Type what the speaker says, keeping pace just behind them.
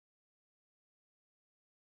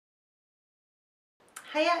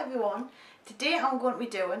Hiya everyone, today I'm going to be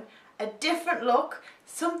doing a different look.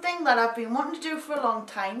 Something that I've been wanting to do for a long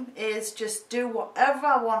time is just do whatever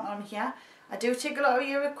I want on here. I do take a lot of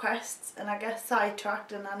your requests and I get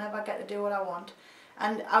sidetracked and I never get to do what I want.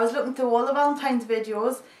 And I was looking through all the Valentine's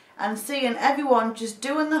videos and seeing everyone just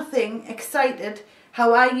doing their thing, excited,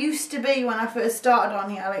 how I used to be when I first started on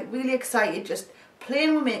here, like really excited, just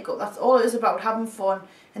playing with makeup. That's all it was about, having fun.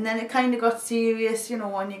 And then it kind of got serious, you know,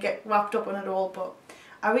 when you get wrapped up in it all, but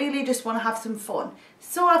I really just want to have some fun.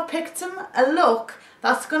 So I've picked a look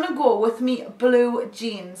that's going to go with me blue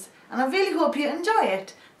jeans. And I really hope you enjoy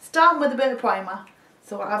it. Starting with a bit of primer.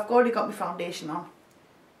 So I've already got my foundation on. I'm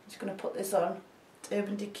just going to put this on. It's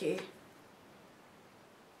Urban Decay.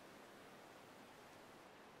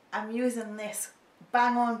 I'm using this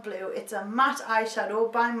Bang On Blue. It's a matte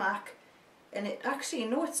eyeshadow by MAC. And it actually,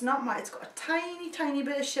 no, it's not matte. It's got a tiny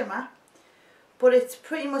bit of shimmer. But it's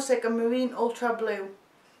pretty much like a marine ultra blue.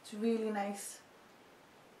 It's really nice.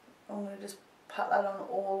 I'm going to just pat that on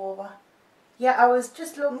all over. Yeah, I was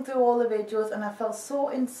just looking through all the videos and I felt so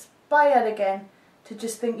inspired again to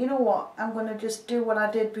just think, you know what, I'm going to just do what I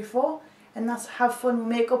did before, and that's have fun with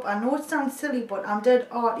makeup. I know it sounds silly, but I'm dead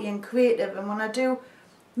arty and creative, and when I do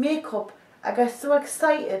makeup I get so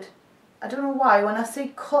excited. I don't know why, when I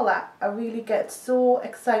see colour I really get so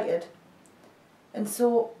excited, and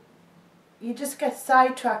so you just get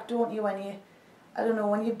sidetracked, don't you, when you, I don't know,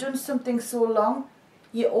 when you've done something so long,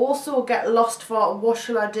 you also get lost for what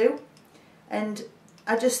shall I do. And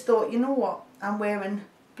I just thought, you know what, I'm wearing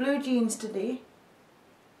blue jeans today.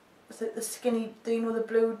 It's like the skinny, you know, the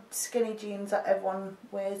blue skinny jeans that everyone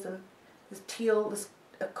wears, and there's teal, there's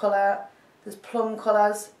a colour, there's plum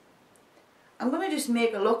colours. I'm going to just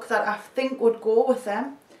make a look that I think would go with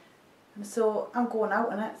them. And so I'm going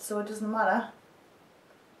out in it, so it doesn't matter.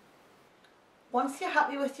 Once you're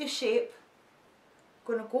happy with your shape,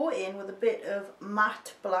 I'm going to go in with a bit of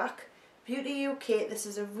matte black. Beauty UK, this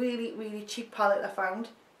is a really cheap palette I found.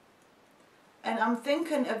 And I'm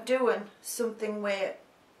thinking of doing something where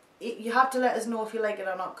you have to let us know if you like it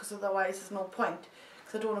or not, because otherwise there's no point.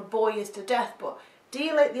 Because I don't want to bore you to death. But do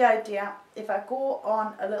you like the idea if I go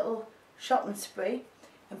on a little shopping spree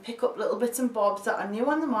and pick up little bits and bobs that are new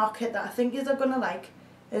on the market that I think you're going to like,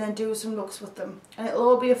 and then do some looks with them? And it'll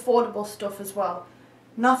all be affordable stuff as well.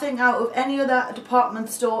 Nothing out of any other department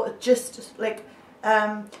store, just like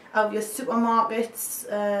out of your supermarkets,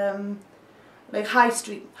 like high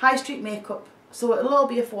street makeup. So it'll all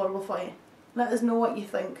be affordable for you. Let us know what you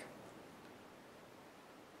think.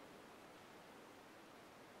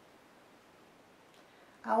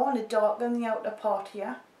 I want to darken the outer part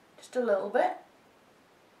here just a little bit.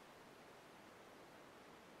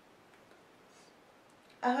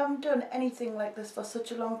 I haven't done anything like this for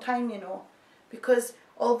such a long time, you know, because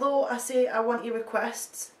although I say I want your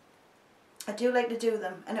requests, I do like to do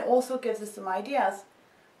them, and it also gives us some ideas.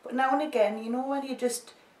 But now and again, you know, when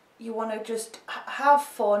you want to just have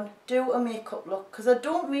fun, do a makeup look, because I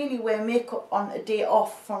don't really wear makeup on a day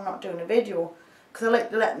off from not doing a video, because I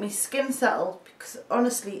like to let my skin settle, because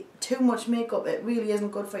honestly too much makeup, it really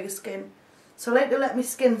isn't good for your skin. So I like to let my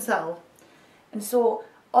skin settle. And so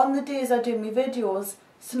on the days I do my videos,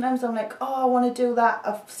 sometimes I'm like, oh, I want to do that,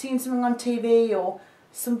 I've seen something on TV, or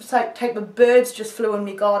some type of birds just flew in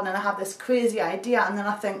my garden and I have this crazy idea, and then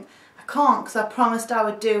I think I can't because I promised I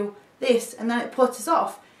would do this, and then it puts us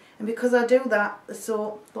off. And because I do that,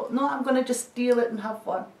 so I thought, no, I'm going to just steal it and have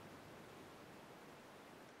fun.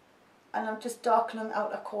 And I'm just darkening the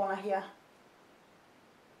outer corner here,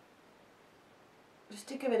 just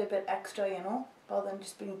to give it a bit extra, you know, rather than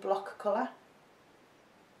just being block colour.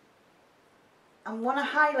 I'm going to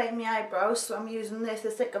highlight my eyebrows, so I'm using this.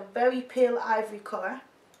 It's like a very pale ivory colour.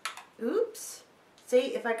 Oops.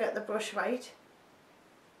 See if I get the brush right.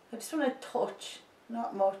 I just want to touch,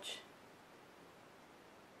 not much.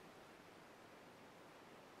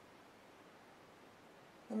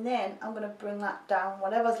 And then I'm going to bring that down,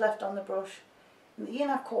 whatever's left on the brush, in the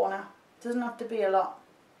inner corner. Doesn't have to be a lot.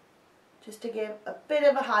 Just to give a bit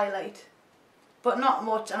of a highlight. But not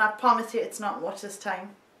much, and I promise you it's not much this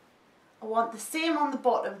time. I want the same on the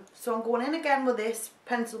bottom, so I'm going in again with this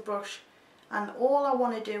pencil brush, and all I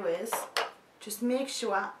want to do is just make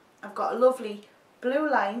sure I've got a lovely blue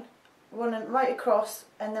line running right across,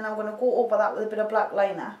 and then I'm going to go over that with a bit of black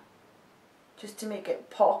liner just to make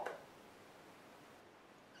it pop.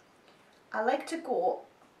 I like to go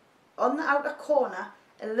on the outer corner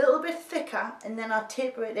a little bit thicker, and then I'll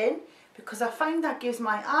taper it in, because I find that gives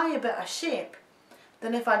my eye a better shape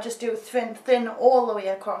than if I just do thin all the way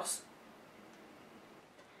across.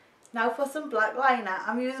 Now for some black liner,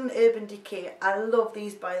 I'm using Urban Decay. I love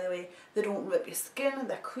these, by the way. They don't rip your skin,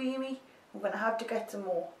 they're creamy. I'm going to have to get some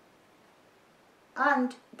more.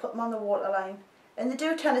 And put them on the waterline. And they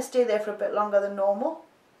do tend to stay there for a bit longer than normal.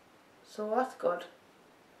 So that's good.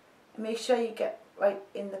 And make sure you get right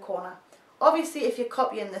in the corner. Obviously, if you're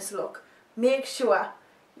copying this look, make sure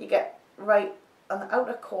you get right on the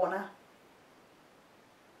outer corner.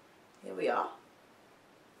 Here we are.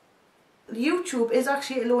 YouTube is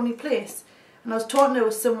actually a lonely place, and I was talking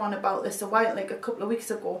to someone about this a couple of weeks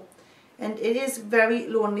ago, and it is a very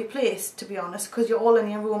lonely place, to be honest, because you're all in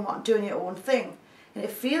your room doing your own thing, and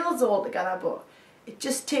it feels all together, but it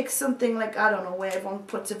just takes something like, I don't know, where everyone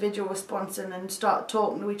puts a video response in and start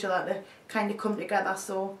talking to each other to kind of come together.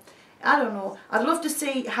 So I don't know, I'd love to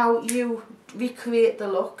see how you recreate the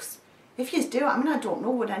looks. If you do, I mean, I don't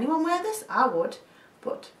know, would anyone wear this? I would.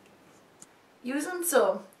 But using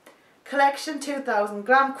some Collection 2000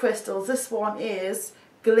 gram crystals. This one is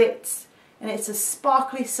Glitz, and it's a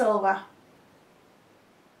sparkly silver.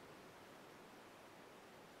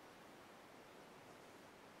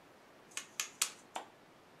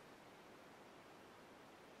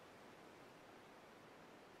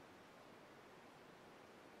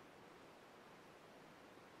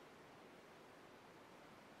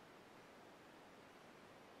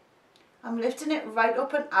 I'm lifting it right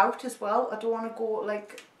up and out as well. I don't want to go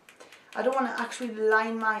like, I don't want to actually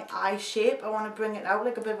line my eye shape. I want to bring it out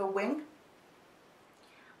like a bit of a wing.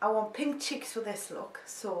 I want pink cheeks for this look,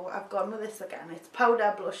 so I've gone with this again. It's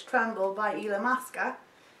Powder Blush Tremble by Illamasqua.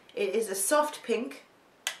 It is a soft pink.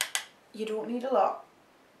 You don't need a lot.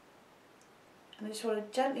 And I just want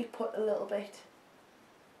to gently put a little bit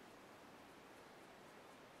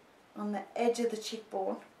on the edge of the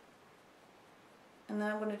cheekbone. And then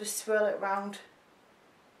I'm going to just swirl it round.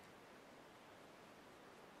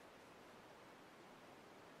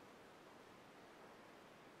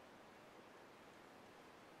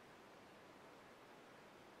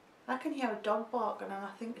 I can hear a dog barking and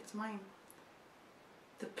I think it's mine.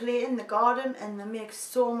 They play in the garden and they make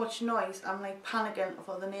so much noise. I'm like panicking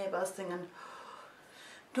for the neighbours, thinking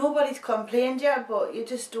nobody's complained yet, but you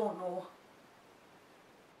just don't know.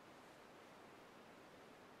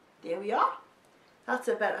 There we are. That's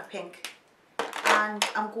a better pink. And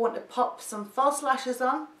I'm going to pop some false lashes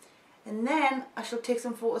on, and then I shall take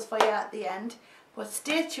some photos for you at the end. But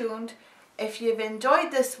stay tuned. If you've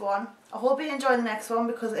enjoyed this one, I hope you enjoy the next one,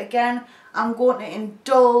 because again, I'm going to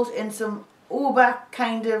indulge in some uber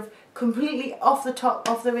kind of completely off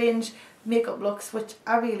the range makeup looks, which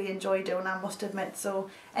I really enjoy doing, I must admit. So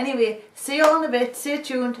anyway, see you all in a bit. Stay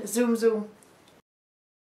tuned. Zoom zoom.